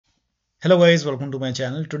Hello guys, welcome to my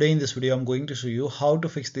channel. Today in this video I'm going to show you how to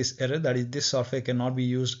fix this error, that is this software cannot be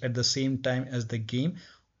used at the same time as the game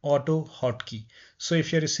AutoHotKey. So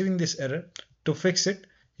if you're receiving this error, to fix it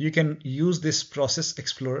you can use this Process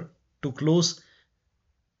Explorer to close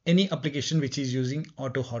any application which is using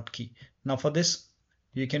AutoHotKey. Now for this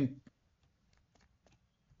you can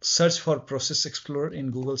search for Process Explorer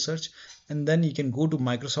in Google search, and then you can go to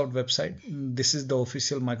Microsoft website. This is the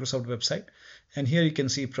official Microsoft website, and here you can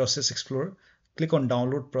see Process Explorer. Click on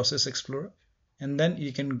download Process Explorer, and then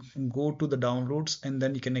you can go to the downloads, and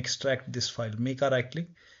then you can extract this file. Make a right click,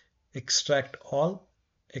 extract all,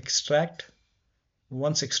 extract.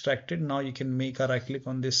 Once extracted, now you can make a right click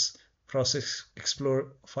on this Process Explorer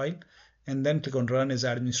file, and then click on run as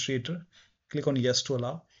administrator. Click on yes to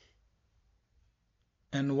allow,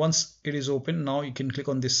 and once it is open, now you can click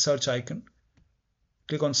on this search icon.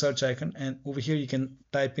 Click on search icon, and over here you can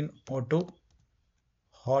type in AutoHotKey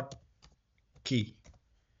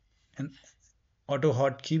and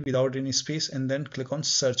AutoHotKey without any space, and then click on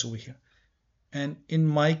search over here. And in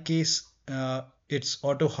my case it's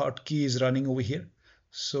AutoHotKey is running over here,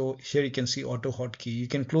 so here you can see AutoHotKey. You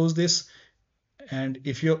can close this, and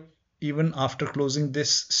if you're even after closing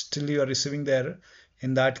this still you are receiving the error,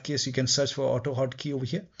 in that case you can search for AutoHotKey over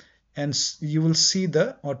here, and you will see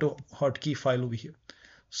the AutoHotKey file over here.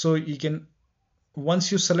 So you can,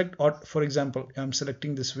 once you select, for example I'm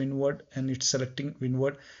selecting this WinWord and it's selecting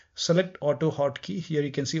WinWord, select AutoHotKey. Here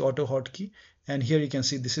you can see AutoHotKey, and here you can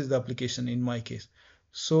see this is the application in my case.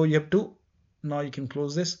 So you have to, now you can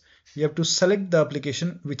close this, you have to select the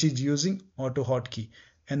application which is using AutoHotKey,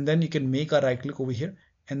 and then you can make a right click over here,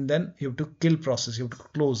 and then you have to kill process, you have to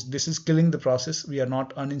close. This is killing the process. We are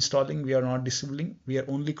not uninstalling, we are not disabling, we are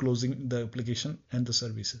only closing the application and the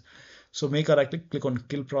services. So make a right click, click on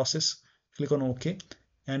kill process, click on OK,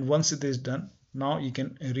 and once it is done, now you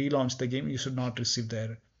can relaunch the game. You should not receive the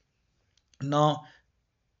error. Now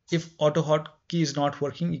if AutoHotKey is not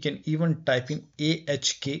working, you can even type in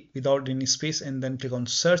AHK without any space, and then click on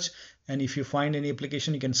search, and if you find any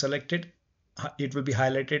application you can select it. It will be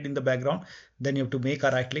highlighted in the background. Then you have to make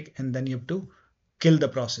a right click, and then you have to kill the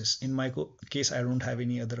process. In my case I don't have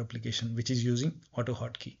any other application which is using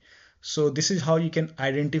AutoHotKey. So this is how you can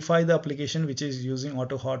identify the application which is using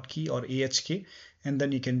AutoHotKey or AHK, and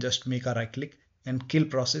then you can just make a right click and kill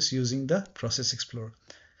process using the Process Explorer.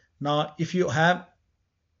 Now if you have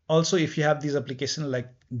these applications like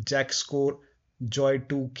Jack Score,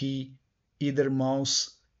 Joy2Key, Either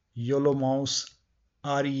Mouse, YOLO Mouse,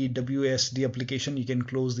 REDSEC application, you can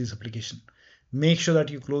close this application. Make sure that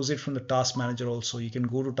you close it from the task manager also. You can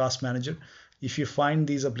go to task manager. If you find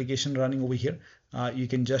these application running over here, you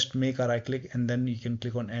can just make a right click, and then you can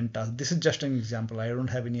click on end task. This is just an example. I don't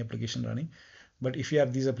have any application running, but if you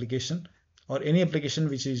have these application or any application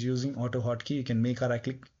which is using AutoHotKey, you can make a right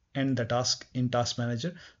click, end the task in task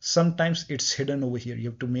manager. Sometimes it's hidden over here. You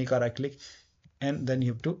have to make a right click, and then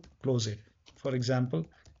you have to close it. For example,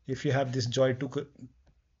 if you have this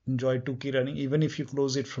Joy2Key running, even if you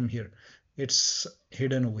close it from here, it's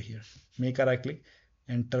hidden over here. Make a right click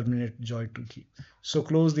and terminate Joy2Key. So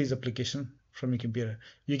close these application from your computer.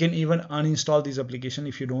 You can even uninstall these application.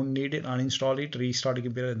 If you don't need it, uninstall it, restart your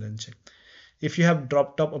computer, and then check. If you have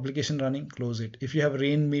drop top application running, close it. If you have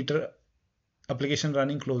rain meter application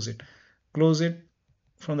running, close it. Close it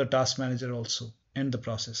from the task manager also. End the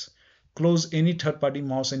process. Close any third-party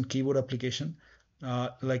mouse and keyboard application,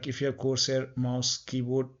 like if you have Corsair mouse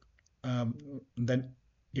keyboard, then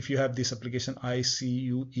if you have this application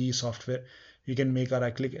ICUE software, you can make a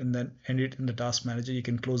right click and then end it in the task manager. You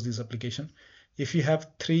can close this application. If you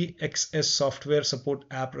have 3XS software support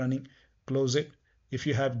app running, close it. If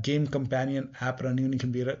you have game companion app running in your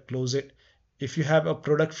computer, close it. If you have a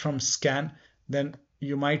product from Scan, then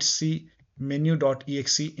you might see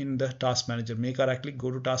menu.exe in the task manager. Make a right click,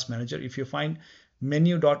 go to task manager. If you find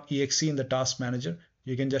menu.exe in the task manager,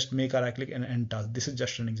 you can just make a right click and end task. This is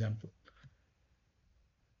just an example.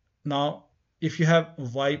 Now if you have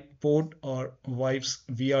Vipeport or Vipes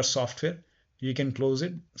VR software, you can close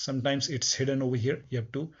it. Sometimes it's hidden over here. You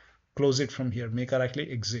have to close it from here. Make a right click,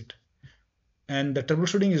 exit. And the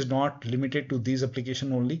troubleshooting is not limited to these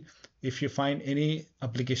application only. If you find any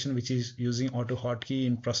application which is using AutoHotKey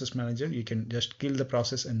in Process Manager, you can just kill the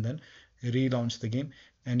process and then relaunch the game,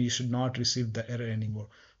 and you should not receive the error anymore.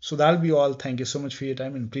 So that'll be all. Thank you so much for your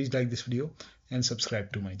time, and please like this video and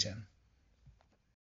subscribe to my channel.